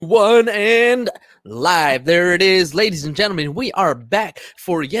One and live. There it is, ladies and gentlemen. We are back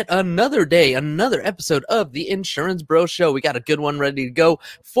for yet another day, another episode of the Insurance Bro Show. We got a good one ready to go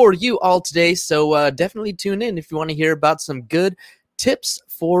for you all today, so definitely tune in if you want to hear about some good tips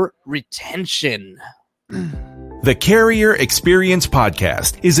for retention. The Carrier Experience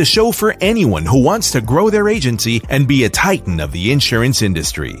Podcast is a show for anyone who wants to grow their agency and be a titan of the insurance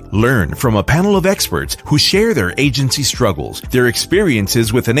industry. Learn from a panel of experts who share their agency struggles, their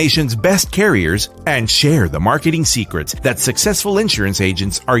experiences with the nation's best carriers, and share the marketing secrets that successful insurance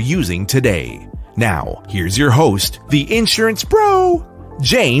agents are using today. Now, here's your host, the Insurance Bro,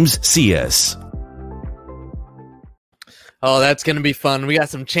 James Cias. Oh, that's going to be fun. We got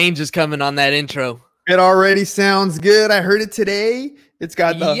some changes coming on that intro. It already sounds good. I heard it today. It's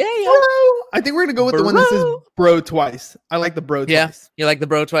got the bro. I think we're going to go with the one that says bro twice. I like the bro twice. You like the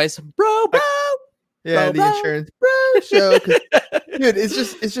bro twice? Bro. Yeah, bro, the Insurance Bro Show. Dude,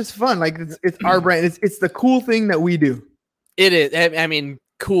 it's just fun. Like it's our brand. It's the cool thing that we do. It is. I mean,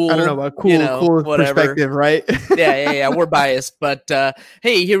 cool. I don't know about cool whatever. Perspective, right? Yeah. We're biased, but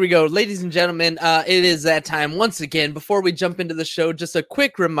hey, here we go, ladies and gentlemen. It is that time once again. Before we jump into the show, just a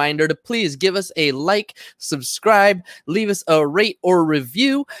quick reminder to please give us a like, subscribe, leave us a rate or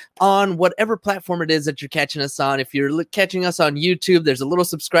review on whatever platform it is that you're catching us on. If you're catching us on YouTube, there's a little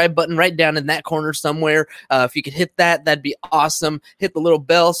subscribe button right down in that corner somewhere. If you could hit that, that'd be awesome. Hit the little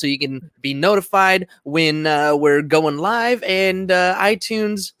bell so you can be notified when we're going live, and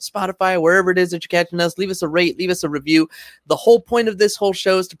iTunes, Spotify, wherever it is that you're catching us, leave us a rate, leave us a review. The whole point of this whole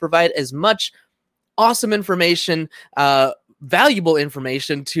show is to provide as much awesome information, valuable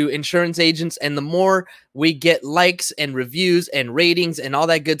information to insurance agents, and the more we get likes and reviews and ratings and all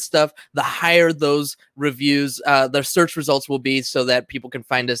that good stuff, the higher those reviews, the search results will be, so that people can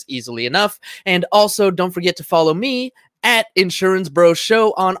find us easily enough. And also, don't forget to follow me at Insurance Bro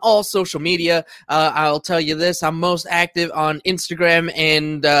Show on all social media. I'll tell you this, I'm most active on Instagram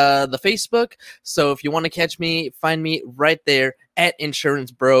and the Facebook. So if you want to catch me, find me right there at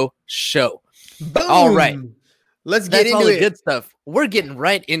Insurance Bro Show. Boom. All right. Let's get into the it. good stuff. We're getting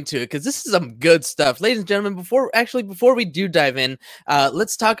right into it because this is some good stuff. Ladies and gentlemen, before we do dive in,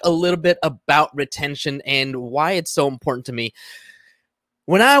 let's talk a little bit about retention and why it's so important to me.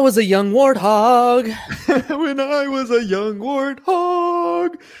 When I was a young warthog. When I was a young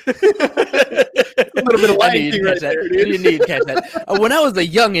warthog. A little bit of lighting right there, dude. You need to catch that. When I was a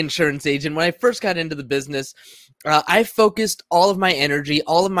young insurance agent, when I first got into the business, I focused all of my energy,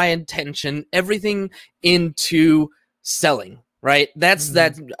 all of my attention, everything into selling. Right? That's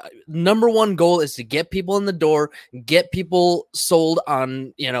number one goal, is to get people in the door, get people sold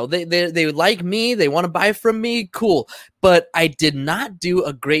on, they like me, they want to buy from me, cool. But I did not do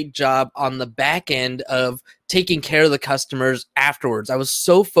a great job on the back end of taking care of the customers afterwards. I was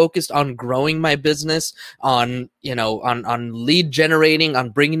so focused on growing my business, on lead generating, on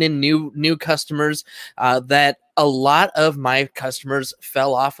bringing in new customers, that a lot of my customers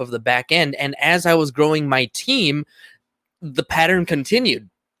fell off of the back end. And as I was growing my team, the pattern continued.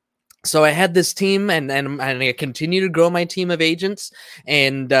 So I had this team, and I continue to grow my team of agents,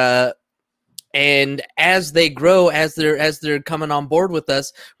 and as they grow, as they're coming on board with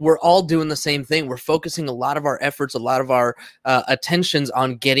us, we're all doing the same thing. We're focusing a lot of our efforts, a lot of our attentions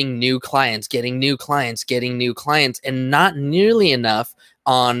on getting new clients, and not nearly enough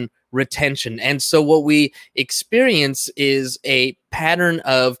on retention. And so what we experience is a pattern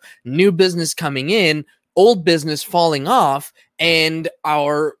of new business coming in, old business falling off, and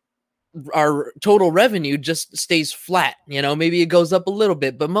our total revenue just stays flat. Maybe it goes up a little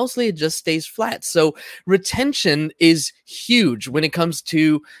bit, but mostly it just stays flat. So retention is huge when it comes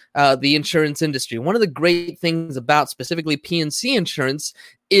to the insurance industry. One of the great things about specifically P&C insurance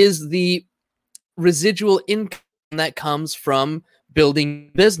is the residual income that comes from building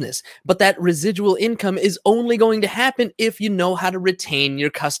business. But that residual income is only going to happen if you know how to retain your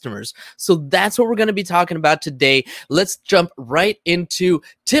customers. So that's what we're going to be talking about today. Let's jump right into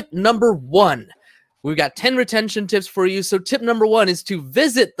tip number 1. We've got 10 retention tips for you. So tip number 1 is to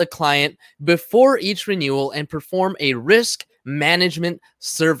visit the client before each renewal and perform a risk management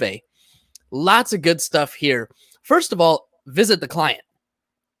survey. Lots of good stuff here. First of all, visit the client.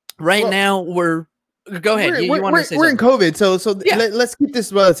 Now we're Go ahead. We're in COVID, so yeah. Let's keep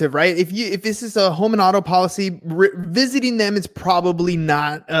this relative, right? If this is a home and auto policy, visiting them is probably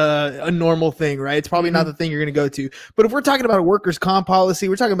not a normal thing, right? It's probably not the thing you're going to go to. But if we're talking about a workers' comp policy,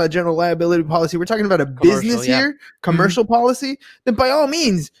 we're talking about general liability policy, we're talking about a business here, commercial policy, then by all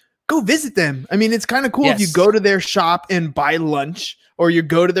means, go visit them. I mean, it's kind of cool if you go to their shop and buy lunch, or you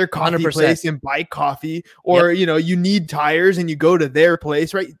go to their coffee 100%. place and buy coffee, or, you need tires and you go to their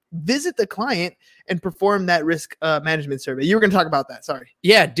place, right? Visit the client and perform that risk management survey. You were going to talk about that. Sorry.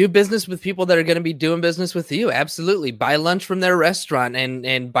 Yeah. Do business with people that are going to be doing business with you. Absolutely. Buy lunch from their restaurant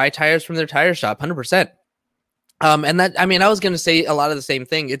and buy tires from their tire shop. 100%. And that, I mean, I was going to say a lot of the same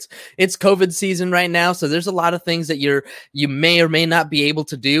thing. It's COVID season right now. So there's a lot of things that you may or may not be able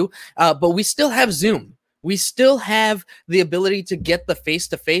to do. But we still have Zoom. We still have the ability to get the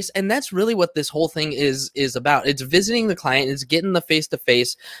face-to-face. And that's really what this whole thing is about. It's visiting the client, it's getting the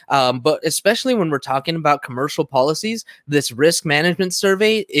face-to-face. But especially when we're talking about commercial policies, this risk management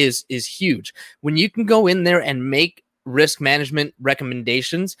survey is huge. When you can go in there and make risk management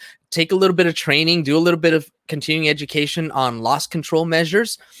recommendations, take a little bit of training, do a little bit of continuing education on loss control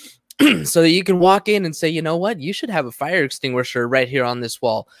measures, so that you can walk in and say, you know what, you should have a fire extinguisher right here on this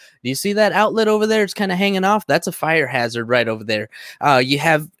wall. Do you see that outlet over there? It's kind of hanging off. That's a fire hazard right over there. You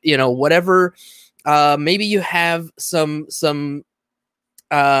have, whatever, maybe you have some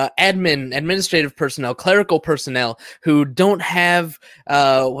administrative personnel, clerical personnel who don't have,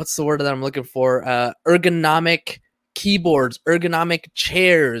 what's the word that I'm looking for? Ergonomic keyboards, ergonomic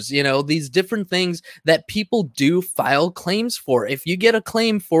chairs, these different things that people do file claims for. If you get a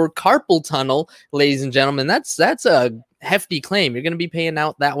claim for carpal tunnel, ladies and gentlemen, that's a hefty claim. You're going to be paying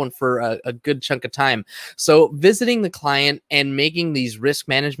out that one for a good chunk of time. So visiting the client and making these risk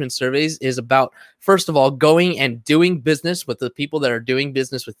management surveys is about, first of all, going and doing business with the people that are doing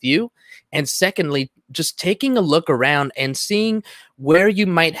business with you. And secondly, just taking a look around and seeing where you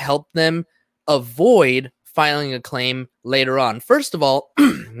might help them avoid filing a claim later on. First of all,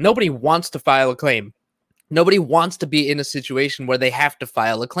 nobody wants to file a claim. Nobody wants to be in a situation where they have to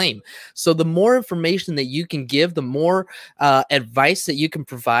file a claim. So the more information that you can give, the more advice that you can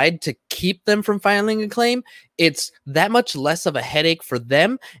provide to keep them from filing a claim, it's that much less of a headache for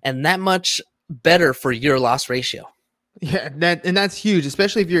them and that much better for your loss ratio. Yeah, that's huge,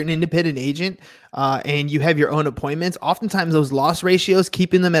 especially if you're an independent agent and you have your own appointments. Oftentimes those loss ratios,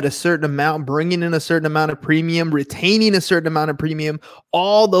 keeping them at a certain amount, bringing in a certain amount of premium, retaining a certain amount of premium,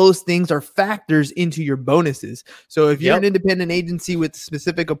 all those things are factors into your bonuses. So if you're an independent agency with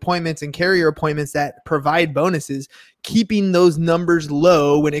specific appointments and carrier appointments that provide bonuses, keeping those numbers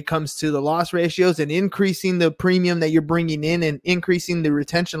low when it comes to the loss ratios and increasing the premium that you're bringing in and increasing the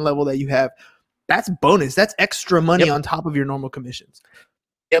retention level that you have, that's bonus. That's extra money on top of your normal commissions.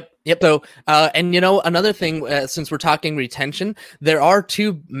 Yep. So, and another thing, since we're talking retention, there are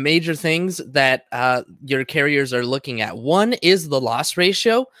two major things that your carriers are looking at. One is the loss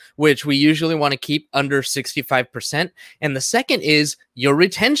ratio, which we usually want to keep under 65%. And the second is your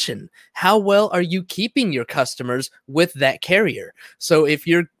retention. How well are you keeping your customers with that carrier? So if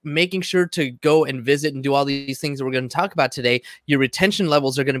you're making sure to go and visit and do all these things that we're going to talk about today, your retention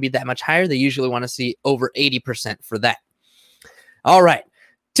levels are going to be that much higher. They usually want to see over 80% for that. All right.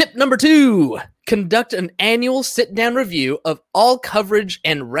 Tip number 2, conduct an annual sit-down review of all coverage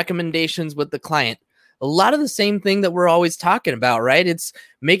and recommendations with the client. A lot of the same thing that we're always talking about, right? It's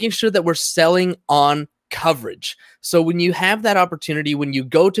making sure that we're selling on coverage. So when you have that opportunity, when you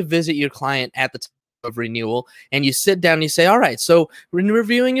go to visit your client at the time of renewal and you sit down and you say, all right, so when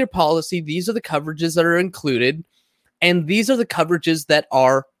reviewing your policy, these are the coverages that are included. And these are the coverages that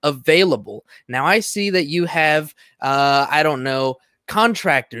are available. Now I see that you have,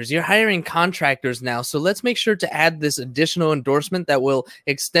 contractors. You're hiring contractors now. So let's make sure to add this additional endorsement that will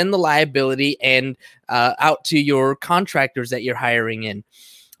extend the liability and out to your contractors that you're hiring in.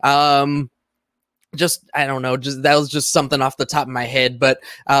 That was just something off the top of my head. But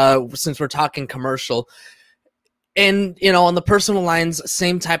since we're talking commercial and, on the personal lines,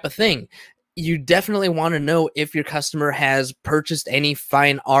 same type of thing. You definitely want to know if your customer has purchased any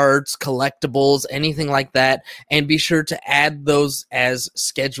fine arts, collectibles, anything like that, and be sure to add those as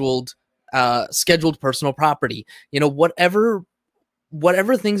scheduled personal property. Whatever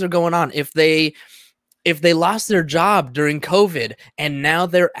things are going on. If they lost their job during COVID and now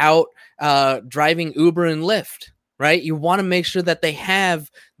they're out driving Uber and Lyft, right? You want to make sure that they have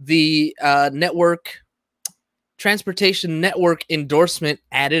the transportation network endorsement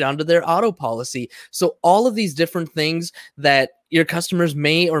added onto their auto policy. So all of these different things that your customers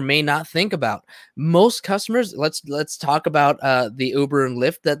may or may not think about. Most customers, let's talk about the Uber and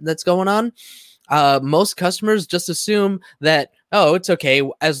Lyft that's going on. Most customers just assume that, oh, it's okay.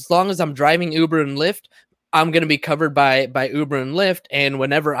 As long as I'm driving Uber and Lyft, I'm going to be covered by Uber and Lyft. And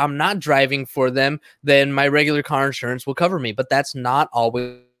whenever I'm not driving for them, then my regular car insurance will cover me. But that's not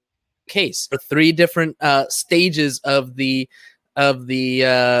always case. For 3 different stages of the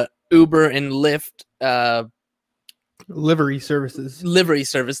Uber and Lyft livery services. Livery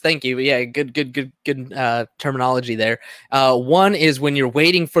service. Thank you. Yeah, good terminology there. One is when you're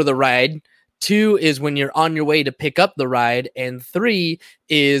waiting for the ride. 2 is when you're on your way to pick up the ride. And 3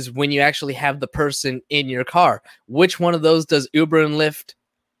 is when you actually have the person in your car. Which one of those does Uber and Lyft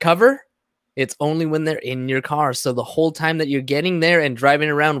cover? It's only when they're in your car. So the whole time that you're getting there and driving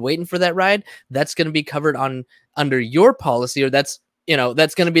around waiting for that ride, that's going to be covered under your policy, or that's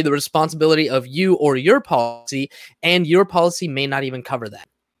going to be the responsibility of you or your policy, and your policy may not even cover that.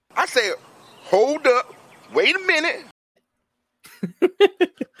 I said, hold up, wait a minute. All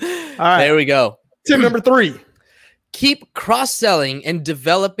right. There we go. Tip number 3. Keep cross-selling and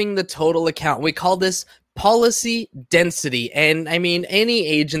developing the total account. We call this policy density. And I mean, any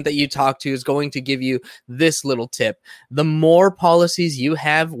agent that you talk to is going to give you this little tip. The more policies you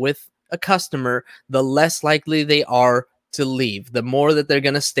have with a customer, the less likely they are to leave, the more that they're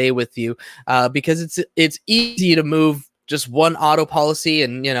going to stay with you, because it's easy to move just one auto policy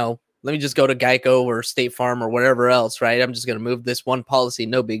and, let me just go to Geico or State Farm or whatever else, right? I'm just going to move this one policy,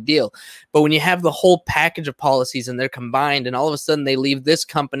 no big deal. But when you have the whole package of policies and they're combined and all of a sudden they leave this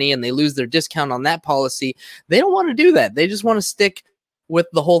company and they lose their discount on that policy, they don't want to do that. They just want to stick with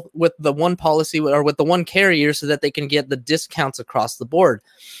the one policy or with the one carrier so that they can get the discounts across the board.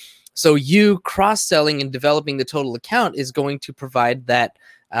 So you cross-selling and developing the total account is going to provide that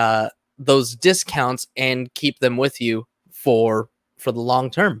those discounts and keep them with you for the long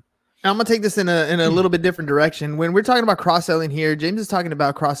term. I'm going to take this in a little bit different direction. When we're talking about cross-selling here, James is talking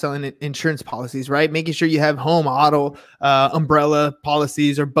about cross-selling insurance policies, right? Making sure you have home, auto, umbrella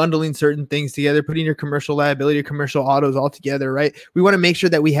policies, or bundling certain things together, putting your commercial liability, your commercial autos all together, right? We want to make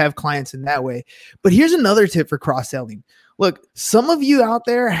sure that we have clients in that way. But here's another tip for cross-selling. Look, some of you out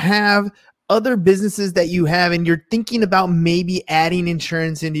there have other businesses that you have, and you're thinking about maybe adding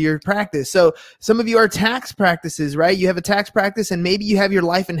insurance into your practice. So some of you are tax practices, right? You have a tax practice and maybe you have your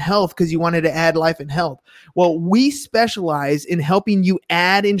life and health because you wanted to add life and health. Well, we specialize in helping you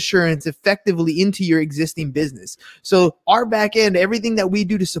add insurance effectively into your existing business. So our back end, everything that we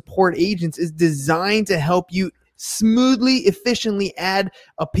do to support agents is designed to help you smoothly, efficiently add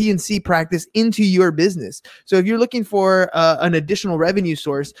a P&C practice into your business. So if you're looking for an additional revenue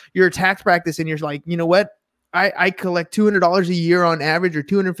source, you're a tax practice and you're like, you know what? I collect $200 a year on average, or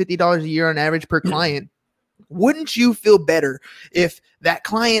 $250 a year on average per client. Wouldn't you feel better if that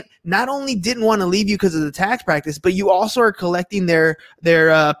client not only didn't want to leave you because of the tax practice, but you also are collecting their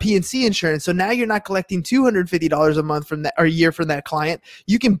P&C insurance? So now you're not collecting $250 a month from that, or a year from that client.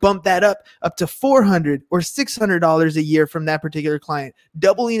 You can bump that up to $400 or $600 a year from that particular client,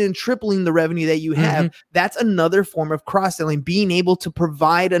 doubling and tripling the revenue that you have. Mm-hmm. That's another form of cross-selling, being able to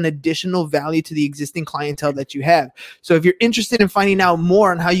provide an additional value to the existing clientele that you have. So if you're interested in finding out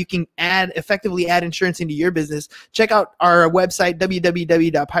more on how you can effectively add insurance into your business, check out our website,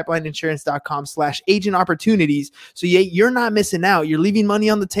 www.pipelineinsurance.com/agent opportunities. So you're not missing out. You're leaving money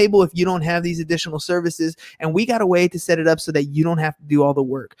on the table if you don't have these additional services, and we got a way to set it up so that you don't have to do all the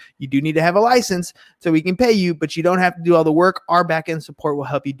work. You do need to have a license so we can pay you, but you don't have to do all the work. Our back-end support will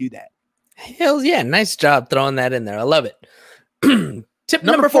help you do that. Hell yeah. Nice job throwing that in there. I love it. Tip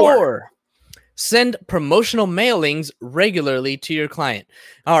number 4. Send promotional mailings regularly to your client.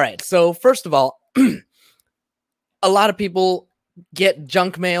 All right. So first of all, a lot of people get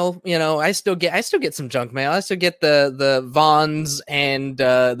junk mail. I still get some junk mail. I still get the Vons and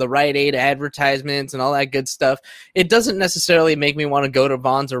the Rite Aid advertisements and all that good stuff. It doesn't necessarily make me want to go to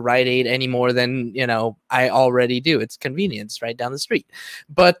Vons or Rite Aid any more than, I already do. It's convenience right down the street.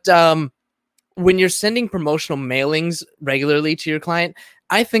 But when you're sending promotional mailings regularly to your client,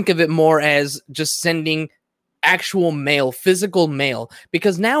 I think of it more as just sending actual mail, physical mail,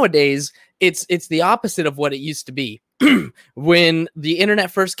 because nowadays it's the opposite of what it used to be. When the internet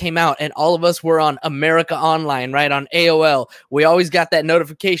first came out and all of us were on America Online, right, on AOL, we always got that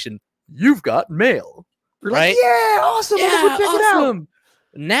notification, you've got mail, right? Like, yeah, awesome. Yeah, check it out.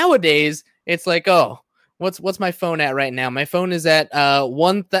 Nowadays, it's like, oh, what's my phone at right now? My phone is at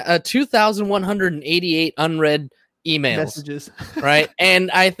 2,188 unread emails, messages, right? And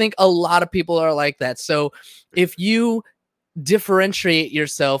I think a lot of people are like that. So if you differentiate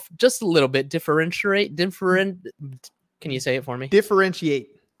yourself just a little bit, can you say it for me? Differentiate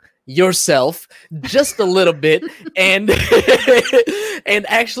yourself just a little bit and and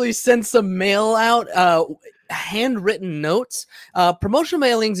actually send some mail out, handwritten notes. Promotional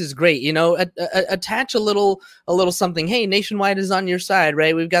mailings is great. Attach a little something. Hey, Nationwide is on your side,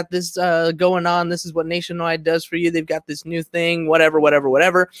 right? We've got this going on. This is what Nationwide does for you. They've got this new thing, whatever.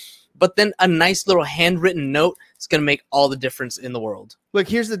 but then a nice little handwritten note is going to make all the difference in the world. Look,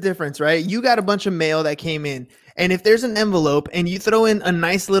 here's the difference, right? You got a bunch of mail that came in, and if there's an envelope and you throw in a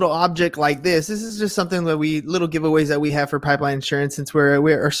nice little object like this is just something that little giveaways that we have for Pipeline Insurance, since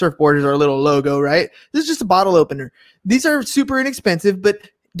our surfboard is our little logo, right? This is just a bottle opener. These are super inexpensive, but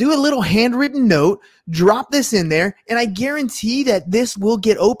do a little handwritten note, drop this in there, and I guarantee that this will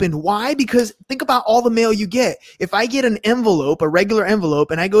get opened. Why? Because think about all the mail you get. If I get an envelope, a regular envelope,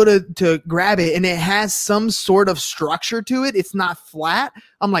 and I go to grab it and it has some sort of structure to it, it's not flat,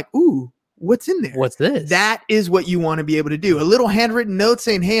 I'm like, ooh, what's in there? What's this? That is what you want to be able to do. A little handwritten note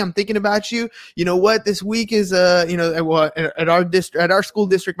saying, hey, I'm thinking about you. You know what? This week is, at our school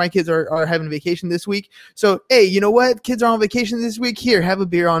district, my kids are having vacation this week. So, hey, you know what? Kids are on vacation this week. Here, have a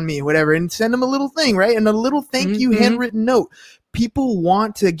beer on me, whatever. And send them a little thing, right? And a little thank you handwritten note. People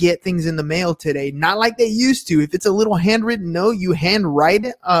want to get things in the mail today, not like they used to. If it's a little handwritten note, you handwrite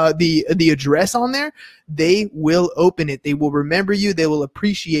the address on there, they will open it. They will remember you. They will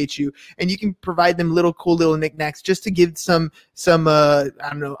appreciate you, and you can provide them cool little knickknacks just to give some I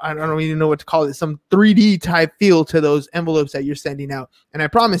don't even know what to call it, some 3D type feel to those envelopes that you're sending out. And I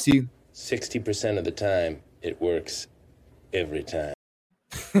promise you, 60% of the time, it works every time.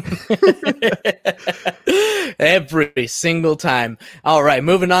 Every single time. All right,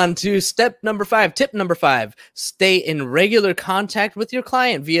 moving on to tip number 5. Stay in regular contact with your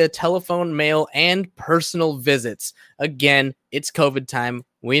client via telephone, mail, and personal visits. Again, it's COVID time,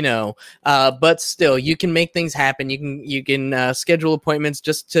 we know, but still, you can make things happen. You can schedule appointments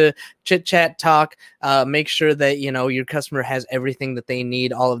just to chit chat, talk, make sure that your customer has everything that they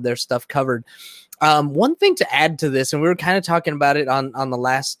need, all of their stuff covered. One thing to add to this, and we were kind of talking about it on the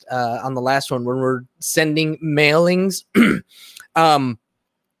last one when we're sending mailings,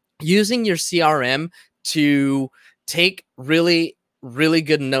 using your CRM to take really, really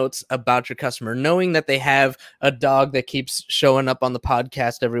good notes about your customer, knowing that they have a dog that keeps showing up on the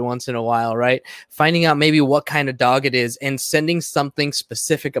podcast every once in a while, right? Finding out maybe what kind of dog it is and sending something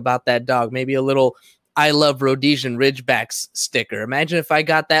specific about that dog, maybe a little I love Rhodesian Ridgebacks sticker. Imagine if I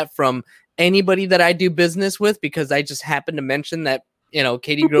got that from anybody that I do business with because I just happened to mention that,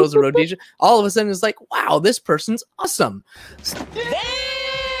 Katie grows a Rhodesian. All of a sudden it's like, wow, this person's awesome.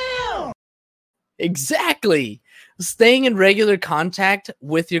 Damn! Exactly. Staying in regular contact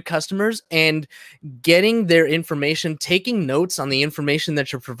with your customers and getting their information, taking notes on the information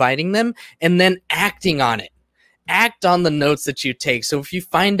that you're providing them, and then acting on it. Act on the notes that you take. So if you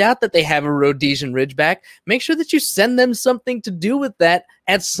find out that they have a Rhodesian Ridgeback, make sure that you send them something to do with that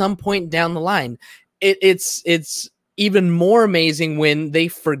at some point down the line. It's even more amazing when they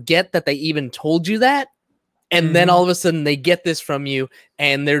forget that they even told you that, and then all of a sudden they get this from you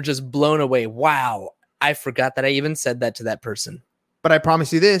and they're just blown away. Wow, I forgot that I even said that to that person. But I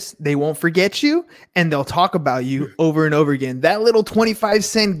promise you this, they won't forget you, and they'll talk about you over and over again. That little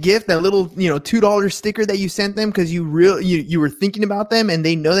 25-cent gift, that little, $2 sticker that you sent them because you were thinking about them and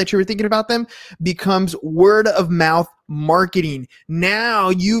they know that you were thinking about them, becomes word of mouth marketing. Now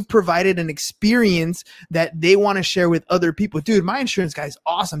you've provided an experience that they want to share with other people. Dude, my insurance guy's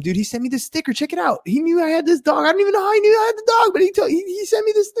awesome. Dude, he sent me this sticker. Check it out. He knew I had this dog. I don't even know how he knew I had the dog, but he sent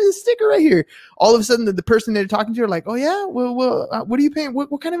me this sticker right here. All of a sudden, the person they're talking to are like, oh yeah, well, what are you paying? What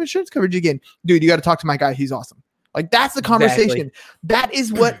kind of insurance coverage you getting? Dude, you got to talk to my guy. He's awesome. Like, that's the conversation. Exactly. That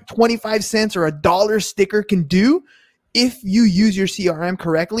is what 25 cents or $1 sticker can do if you use your CRM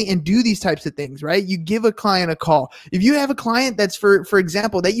correctly and do these types of things, right? You give a client a call. If you have a client that's, for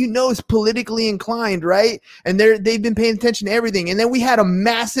example, that is politically inclined, right? And they've been paying attention to everything. And then we had a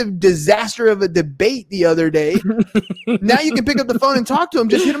massive disaster of a debate the other day. Now you can pick up the phone and talk to them.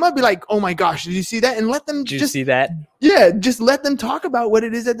 Just hit them up. Be like, oh my gosh, did you see that? And let them see that? Yeah, just let them talk about what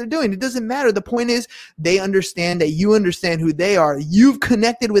it is that they're doing. It doesn't matter. The point is they understand that you understand who they are. You've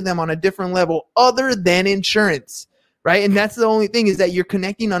connected with them on a different level other than insurance. Right. And that's the only thing, is that you're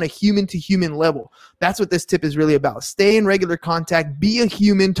connecting on a human to human level. That's what this tip is really about. Stay in regular contact, be a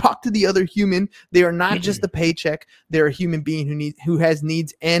human, talk to the other human. They are not just a paycheck. They're a human being who has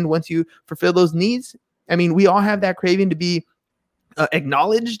needs. And once you fulfill those needs, I mean, we all have that craving to be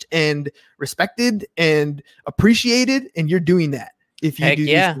acknowledged and respected and appreciated. And you're doing that if you do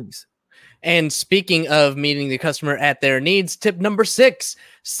these things. And speaking of meeting the customer at their needs, tip number 6,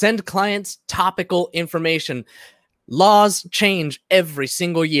 send clients topical information. Laws change every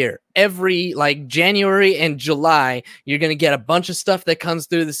single year. Every January and July, you're going to get a bunch of stuff that comes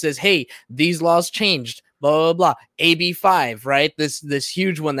through that says, hey, these laws changed, blah, blah, blah. AB 5, right? This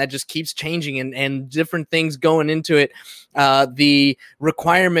huge one that just keeps changing and different things going into it. The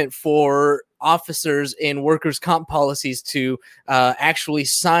requirement for officers in workers' comp policies to actually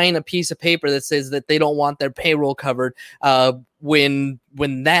sign a piece of paper that says that they don't want their payroll covered. When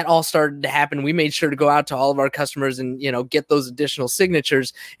that all started to happen, we made sure to go out to all of our customers and, get those additional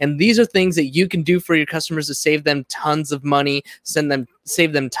signatures. And these are things that you can do for your customers to save them tons of money,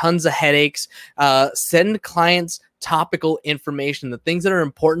 save them tons of headaches, send clients topical information, the things that are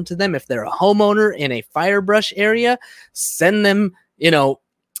important to them. If they're a homeowner in a fire brush area, send them,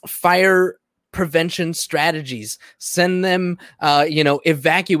 fire prevention strategies, send them,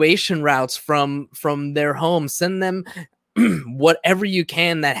 evacuation routes from their home, send them whatever you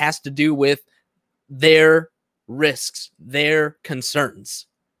can that has to do with their risks, their concerns.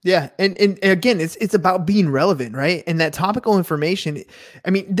 Yeah. And again, it's about being relevant, right? And that topical information,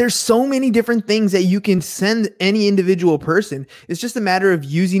 I mean, there's so many different things that you can send any individual person. It's just a matter of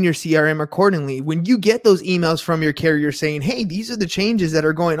using your CRM accordingly. When you get those emails from your carrier saying, hey, these are the changes that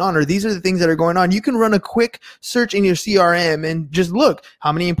are going on, or these are the things that are going on, you can run a quick search in your CRM and just look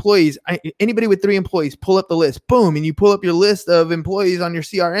how many employees, anybody with 3 employees, pull up the list, boom. And you pull up your list of employees on your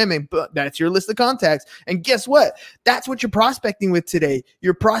CRM and that's your list of contacts. And guess what? That's what you're prospecting with today.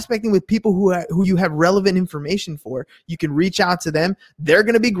 You're prospecting with people who you have relevant information for. You can reach out to them. They're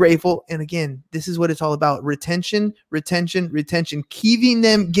going to be grateful. And again, this is what it's all about. Retention, giving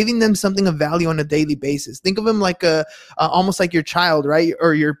them something of value on a daily basis. Think of them like almost like your child, right?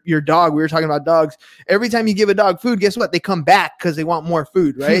 Or your dog. We were talking about dogs. Every time you give a dog food, guess what? They come back because they want more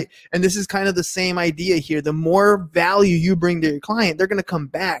food, right? And this is kind of the same idea here. The more value you bring to your client, they're going to come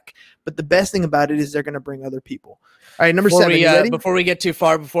back. But the best thing about it is they're going to bring other people. All right, number 7. Before we get too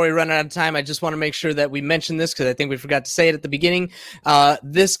far, before we run out of time, I just want to make sure that we mention this because I think we forgot to say it at the beginning.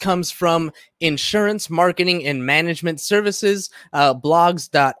 This comes from Insurance Marketing and Management Services,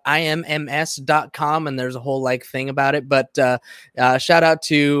 blogs.imms.com, and there's a whole thing about it. But shout out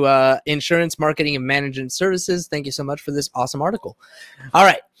to Insurance Marketing and Management Services. Thank you so much for this awesome article. All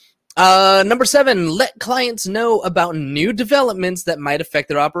right. Number 7, let clients know about new developments that might affect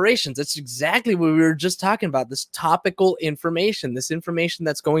their operations. That's exactly what we were just talking about. This topical information, this information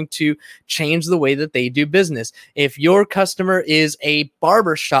that's going to change the way that they do business. If your customer is a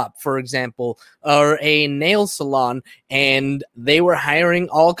barber shop, for example, or a nail salon, and they were hiring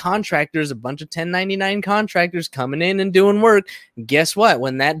all contractors, a bunch of 1099 contractors coming in and doing work, guess what?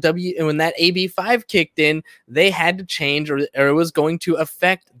 When that AB5 kicked in, they had to change, or it was going to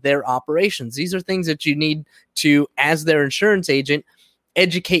affect their operations. These are things that you need to, as their insurance agent,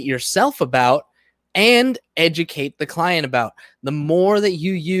 educate yourself about and educate the client about. The more that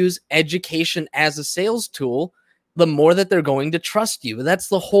you use education as a sales tool, the more that they're going to trust you. That's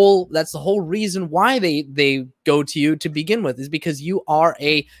the whole reason why they go to you to begin with, is because you are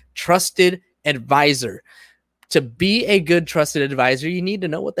a trusted advisor. To be a good trusted advisor, you need to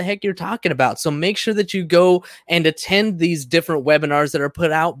know what the heck you're talking about. So make sure that you go and attend these different webinars that are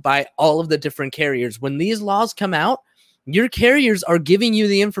put out by all of the different carriers. When these laws come out, your carriers are giving you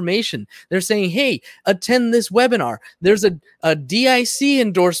the information. They're saying, hey, attend this webinar. There's a DIC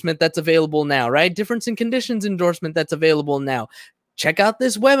endorsement that's available now, right? Difference in conditions endorsement that's available now. Check out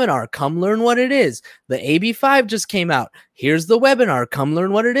this webinar. Come learn what it is. The AB5 just came out. Here's the webinar. Come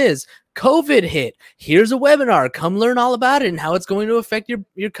learn what it is. COVID hit. Here's a webinar. Come learn all about it and how it's going to affect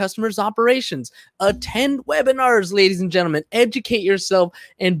your customers' operations. Attend webinars, ladies and gentlemen. Educate yourself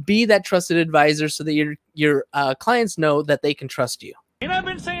and be that trusted advisor so that your clients know that they can trust you. And I've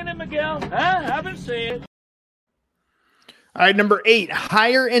been saying it, Miguel. I've been saying it. All right, number 8,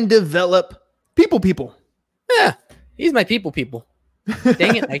 hire and develop people. Yeah, he's my people.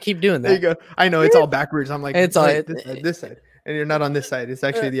 Dang it, I keep doing that. There you go. I know, it's all backwards. I'm like, it's all this side. And you're not on this side. It's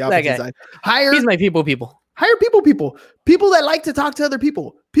actually the opposite side. He's my people. Hire people. People that like to talk to other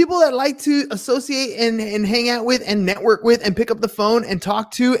people. People that like to associate and hang out with and network with and pick up the phone and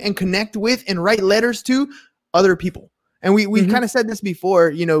talk to and connect with and write letters to other people. And we kind of said this before,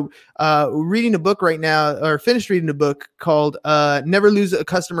 reading a book right now, or finished reading a book called Never Lose a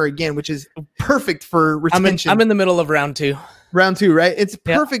Customer Again, which is perfect for retention. I'm in the middle of round 2. Round 2, right? It's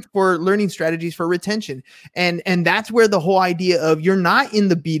perfect for learning strategies for retention. And that's where the whole idea of you're not in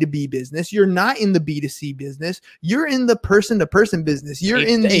the B2B business. You're not in the B2C business. You're in the person-to-person business. You're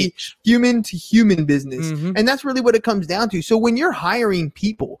in the human-to-human business. And that's really what it comes down to. So when you're hiring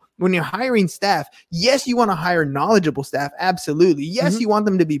people, when you're hiring staff, yes, you want to hire knowledgeable staff. Absolutely. Yes, you want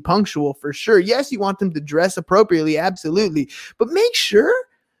them to be punctual for sure. Yes, you want them to dress appropriately. Absolutely. But make sure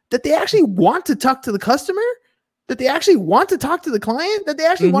that they actually want to talk to the customer, that they actually want to talk to the client, that they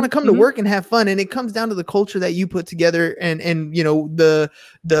actually want to come to work and have fun. And it comes down to the culture that you put together and the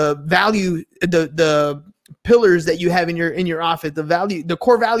value, the pillars that you have in your office, the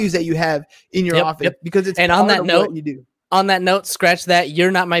core values that you have in your office, because it's and part on that of note, what you do. On that note, scratch that.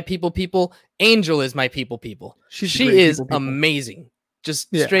 You're not my people. Angel is my people. She is amazing.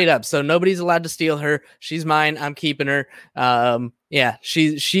 Just straight up. So nobody's allowed to steal her. She's mine. I'm keeping her. Yeah,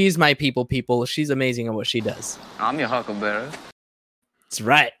 she's my people. She's amazing at what she does. I'm your huckleberry. That's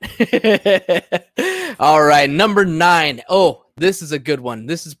right. All right, number 9. Oh, this is a good one.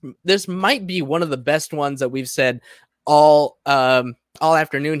 This might be one of the best ones that we've said all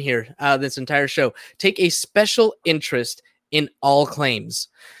afternoon here. This entire show. Take a special interest in all claims.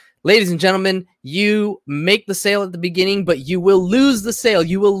 Ladies and gentlemen, you make the sale at the beginning, but you will lose the sale.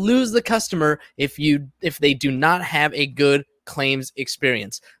 You will lose the customer if they do not have a good claims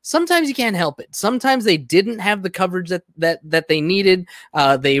experience. Sometimes you can't help it. Sometimes they didn't have the coverage that they needed.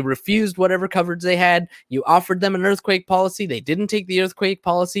 They refused whatever coverage they had. You offered them an earthquake policy. They didn't take the earthquake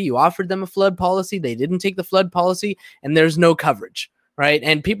policy. You offered them a flood policy. They didn't take the flood policy, and there's no coverage, right?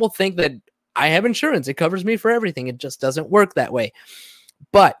 And people think that I have insurance. It covers me for everything. It just doesn't work that way.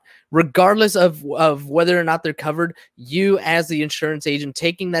 But regardless of whether or not they're covered, you as the insurance agent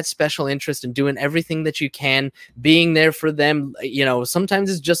taking that special interest and doing everything that you can, being there for them, sometimes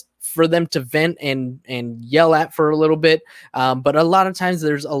it's just for them to vent and yell at for a little bit. But a lot of times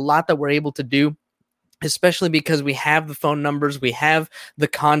there's a lot that we're able to do, especially because we have the phone numbers, we have the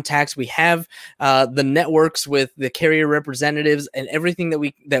contacts, we have the networks with the carrier representatives and everything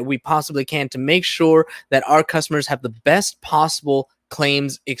that we possibly can to make sure that our customers have the best possible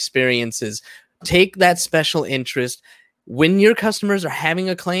claims experiences. Take that special interest. When your customers are having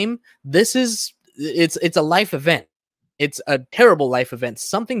a claim, it's a life event. It's a terrible life event.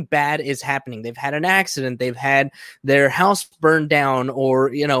 Something bad is happening. They've had an accident. They've had their house burned down, or,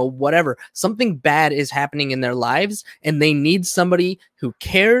 whatever. Something bad is happening in their lives, and they need somebody who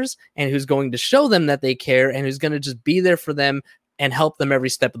cares and who's going to show them that they care and who's going to just be there for them and help them every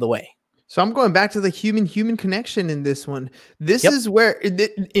step of the way. So I'm going back to the human connection in this one. This is where,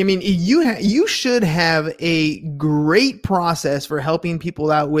 you should have a great process for helping people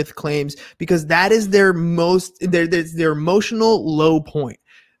out with claims, because that is their emotional low point.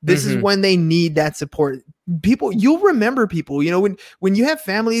 This is when they need that support. You'll remember people, when you have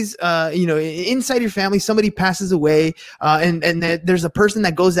families, inside your family, somebody passes away, and there's a person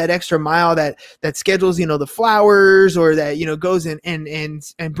that goes that extra mile that schedules, the flowers, or that, goes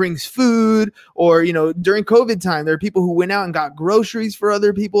and brings food, or, during COVID time, there are people who went out and got groceries for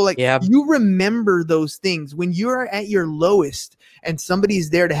other people. You remember those things when you're at your lowest and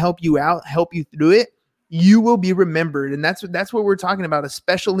somebody's there to help you out, help you through it. You will be remembered. And that's what we're talking about, a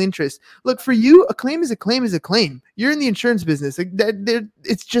special interest. Look, for you, a claim is a claim is a claim. You're in the insurance business.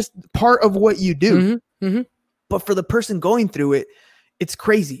 It's just part of what you do. Mm-hmm. Mm-hmm. But for the person going through it, it's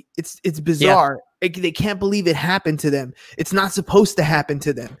crazy. It's bizarre. Yeah. They can't believe it happened to them. It's not supposed to happen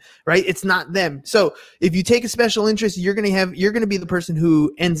to them, right? It's not them. So if you take a special interest, you're going to be the person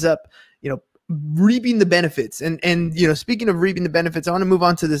who ends up, reaping the benefits. And speaking of reaping the benefits, I want to move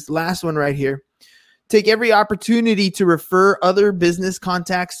on to this last one right here. Take every opportunity to refer other business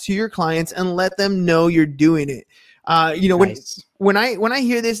contacts to your clients and let them know you're doing it. Nice. when I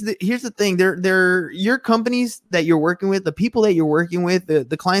hear this, here's the thing: they're your companies that you're working with, the people that you're working with,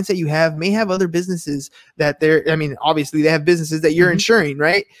 the clients that you have may have other businesses that obviously they have businesses that you're insuring,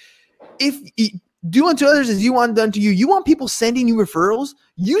 right? If do unto others as you want done to you, you want people sending you referrals.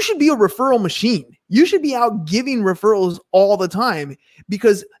 You should be a referral machine. You should be out giving referrals all the time,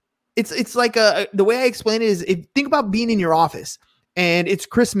 because it's like the way I explain it is, think about being in your office and it's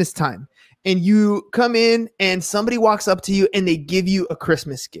Christmas time and you come in and somebody walks up to you and they give you a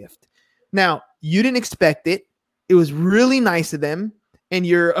Christmas gift. Now, you didn't expect it. It was really nice of them and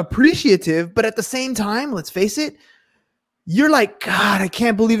you're appreciative, but at the same time, let's face it, you're like, God, I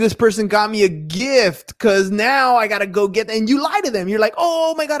can't believe this person got me a gift, because now I got to go get that. And you lie to them. You're like,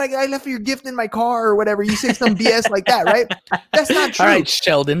 oh my God, I left your gift in my car or whatever. You say some BS like that, right? That's not true. All right,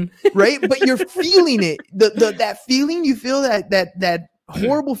 Sheldon. Right? But you're feeling it. That feeling you feel, that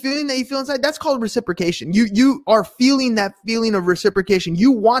horrible feeling that you feel inside, that's called reciprocation. You are feeling that feeling of reciprocation.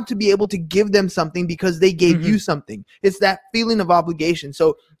 You want to be able to give them something because they gave you something. It's that feeling of obligation.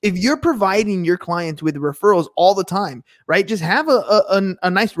 So if you're providing your clients with referrals all the time, right, just have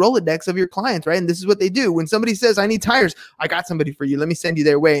a nice Rolodex of your clients, right? And this is what they do. When somebody says, I need tires, I got somebody for you. Let me send you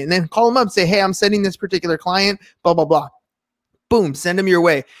their way. And then call them up and say, hey, I'm sending this particular client, blah, blah, blah. boom, send them your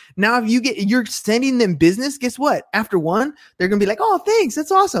way. Now, if you're sending them business, guess what? After 1, they're going to be like, oh, thanks.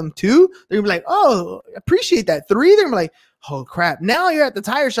 That's awesome. 2, they're going to be like, oh, appreciate that. 3, they're going to be like, oh crap. Now you're at the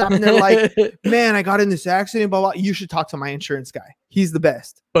tire shop and they're like, man, I got in this accident, blah, blah. You should talk to my insurance guy. He's the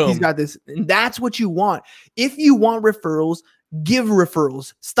best. Boom. He's got this. And that's what you want. If you want referrals, give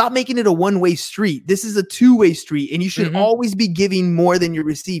referrals. Stop making it a one-way street. This is a two-way street, and you should always be giving more than you're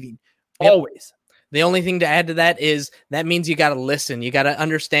receiving. Yep. Always. The only thing to add to that is that means you got to listen. You got to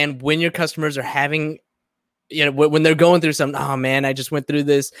understand when your customers are having, when they're going through something. Oh man, I just went through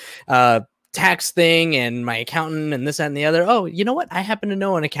this tax thing and my accountant and this, that, and the other. Oh, you know what? I happen to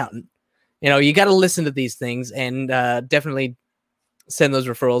know an accountant. You got to listen to these things and definitely send those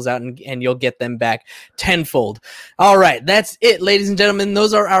referrals out and you'll get them back tenfold. All right. That's it, ladies and gentlemen.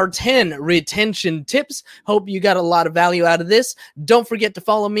 Those are our 10 retention tips. Hope you got a lot of value out of this. Don't forget to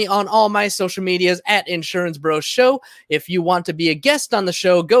follow me on all my social medias at Insurance Bro Show. If you want to be a guest on the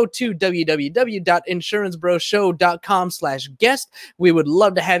show, go to www.insurancebroShow.com/guest. We would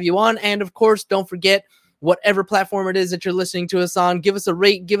love to have you on. And of course, don't forget, whatever platform it is that you're listening to us on, give us a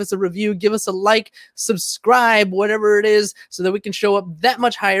rate, give us a review, give us a like, subscribe, whatever it is, so that we can show up that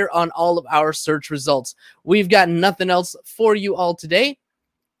much higher on all of our search results. We've got nothing else for you all today.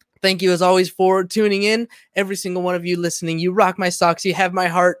 Thank you as always for tuning in. Every single one of you listening, you rock my socks. You have my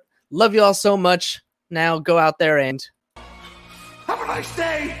heart. Love you all so much. Now go out there and Have a nice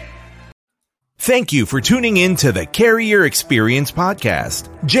day. Thank you for tuning in to the Carrier Experience Podcast.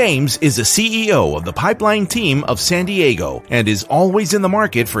 James is the CEO of the Pipeline team of San Diego and is always in the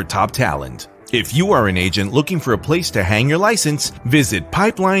market for top talent. If you are an agent looking for a place to hang your license, visit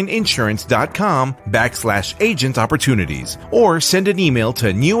pipelineinsurance.com/agent opportunities or send an email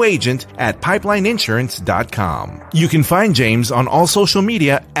to newagent@pipelineinsurance.com. You can find James on all social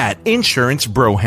media at Insurance Bro.